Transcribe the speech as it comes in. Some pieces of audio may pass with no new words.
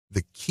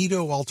The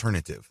Keto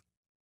Alternative.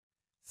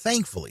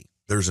 Thankfully,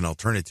 there's an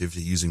alternative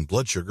to using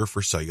blood sugar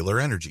for cellular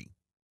energy.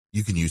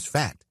 You can use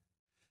fat.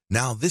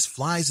 Now, this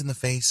flies in the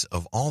face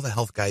of all the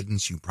health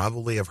guidance you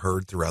probably have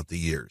heard throughout the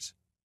years.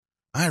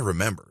 I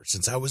remember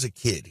since I was a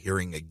kid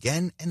hearing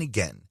again and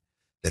again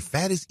that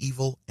fat is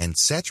evil and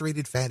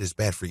saturated fat is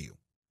bad for you.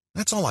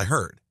 That's all I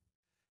heard.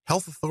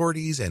 Health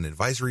authorities and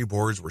advisory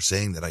boards were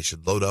saying that I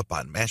should load up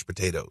on mashed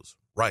potatoes,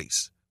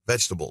 rice,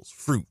 vegetables,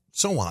 fruit,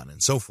 so on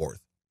and so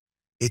forth.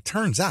 It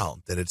turns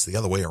out that it's the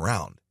other way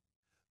around.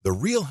 The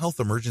real health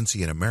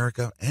emergency in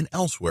America and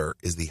elsewhere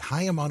is the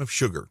high amount of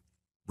sugar,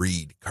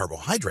 read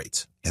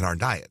carbohydrates, in our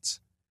diets.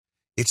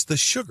 It's the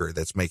sugar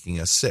that's making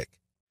us sick.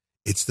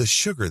 It's the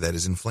sugar that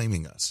is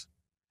inflaming us.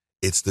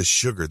 It's the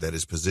sugar that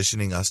is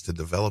positioning us to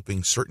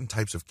developing certain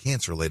types of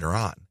cancer later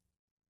on.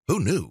 Who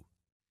knew?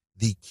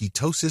 The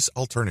ketosis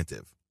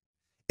alternative.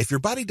 If your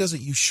body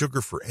doesn't use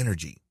sugar for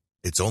energy,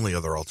 its only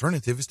other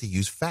alternative is to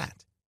use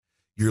fat.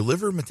 Your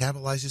liver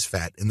metabolizes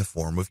fat in the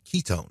form of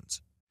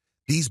ketones.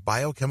 These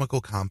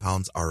biochemical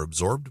compounds are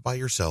absorbed by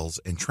your cells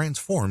and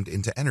transformed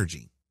into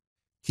energy.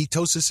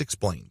 Ketosis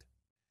explained.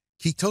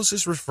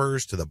 Ketosis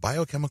refers to the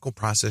biochemical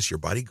process your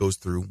body goes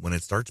through when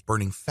it starts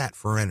burning fat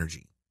for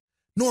energy.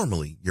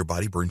 Normally, your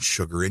body burns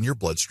sugar in your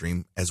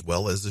bloodstream as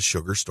well as the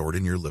sugar stored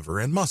in your liver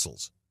and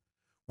muscles.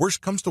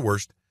 Worst comes to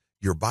worst,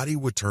 your body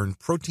would turn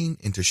protein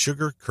into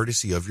sugar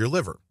courtesy of your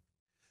liver.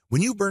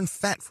 When you burn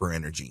fat for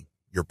energy,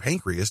 your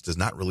pancreas does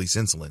not release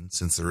insulin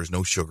since there is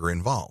no sugar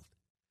involved.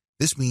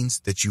 This means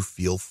that you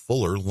feel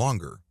fuller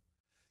longer.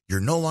 You're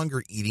no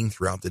longer eating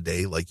throughout the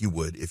day like you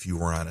would if you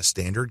were on a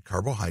standard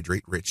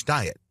carbohydrate-rich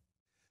diet.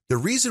 The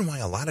reason why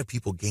a lot of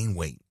people gain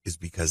weight is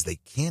because they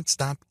can't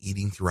stop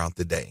eating throughout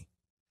the day.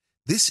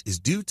 This is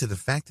due to the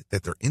fact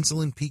that their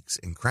insulin peaks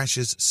and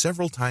crashes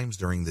several times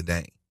during the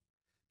day.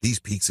 These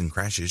peaks and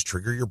crashes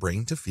trigger your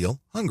brain to feel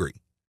hungry.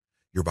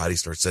 Your body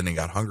starts sending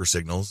out hunger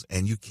signals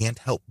and you can't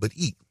help but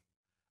eat.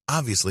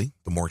 Obviously,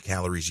 the more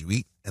calories you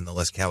eat and the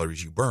less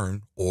calories you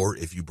burn, or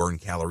if you burn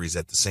calories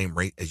at the same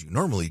rate as you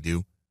normally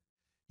do,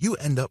 you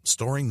end up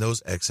storing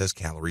those excess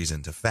calories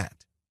into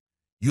fat.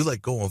 You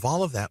let go of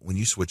all of that when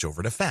you switch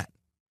over to fat.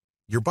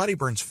 Your body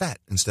burns fat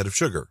instead of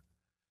sugar,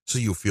 so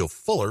you feel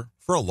fuller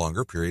for a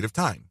longer period of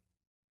time.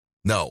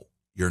 No,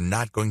 you're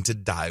not going to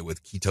die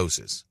with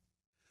ketosis.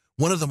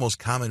 One of the most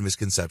common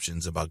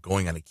misconceptions about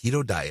going on a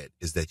keto diet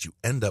is that you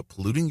end up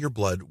polluting your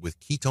blood with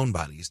ketone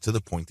bodies to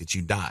the point that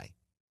you die.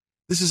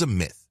 This is a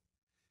myth.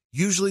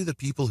 Usually the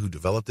people who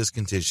develop this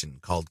condition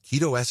called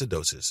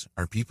ketoacidosis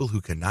are people who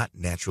cannot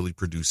naturally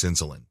produce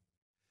insulin.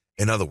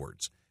 In other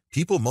words,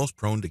 people most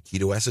prone to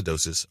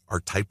ketoacidosis are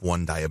type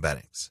 1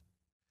 diabetics.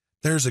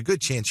 There's a good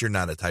chance you're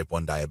not a type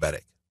 1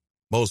 diabetic.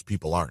 Most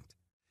people aren't.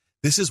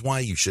 This is why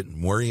you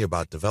shouldn't worry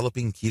about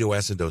developing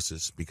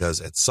ketoacidosis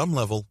because at some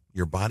level,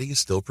 your body is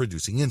still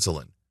producing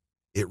insulin.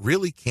 It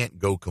really can't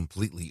go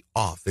completely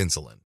off insulin.